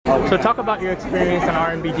So talk about your experience on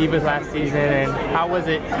R&B Divas last season, and how was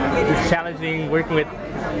it? It's challenging working with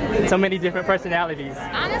so many different personalities.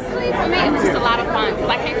 Honestly, for me, it was just a lot of fun because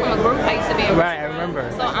I came from a group. I used to be in Right, I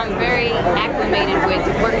remember. So I'm very acclimated with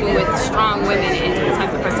working with strong women and different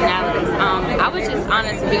types of personalities. I was just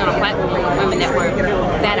honored to be on a platform with women that were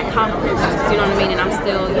that accomplished. You know what I mean? And I'm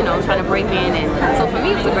still, you know, trying to break in. And so for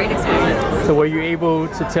me, it was a great experience. So were you able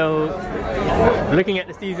to tell, looking at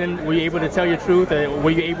the season, were you able to tell your truth? Or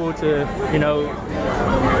were you able to, you know,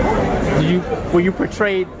 were you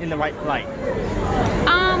portrayed in the right light?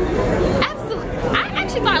 Absolutely. I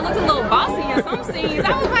actually thought I looked a little bossy in some scenes.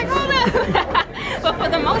 I was like, hold up. But for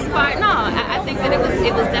the most part, no. I think that it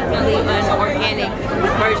was definitely an organic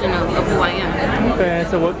version of who I am. Okay,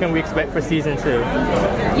 so what can we expect for season 2?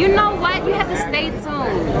 You know what? You have to stay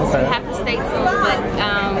tuned. You have to stay tuned. But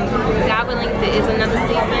God willing, there is another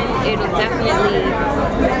season. It'll definitely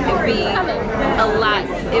be a lot.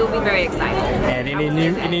 It will be very exciting. And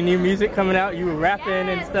any new music coming out? You were rapping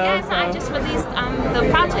and stuff. Yes, so. I just released the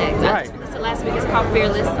project. Right. I just released it last week. It's called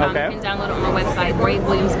Fearless. Okay. You can download it on my website,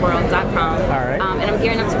 bravewilliamsworld.com. All right. And I'm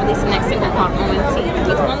gearing up to release the next single called OMT.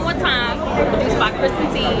 It's One More Time, produced by Chris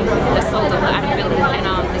and T. That's sold out of Philly,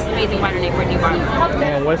 and this amazing writer named Brittany Barnes.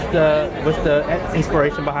 And what's the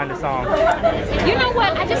inspiration behind the song? You know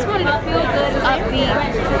what? I just wanted a feel good, upbeat,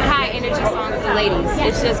 high energy song for the ladies.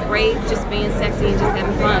 It's just brave, just being sexy and just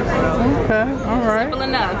having fun. Okay, all right. Simple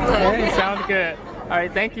enough. Hey, sounds good. All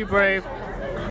right, thank you, Brave.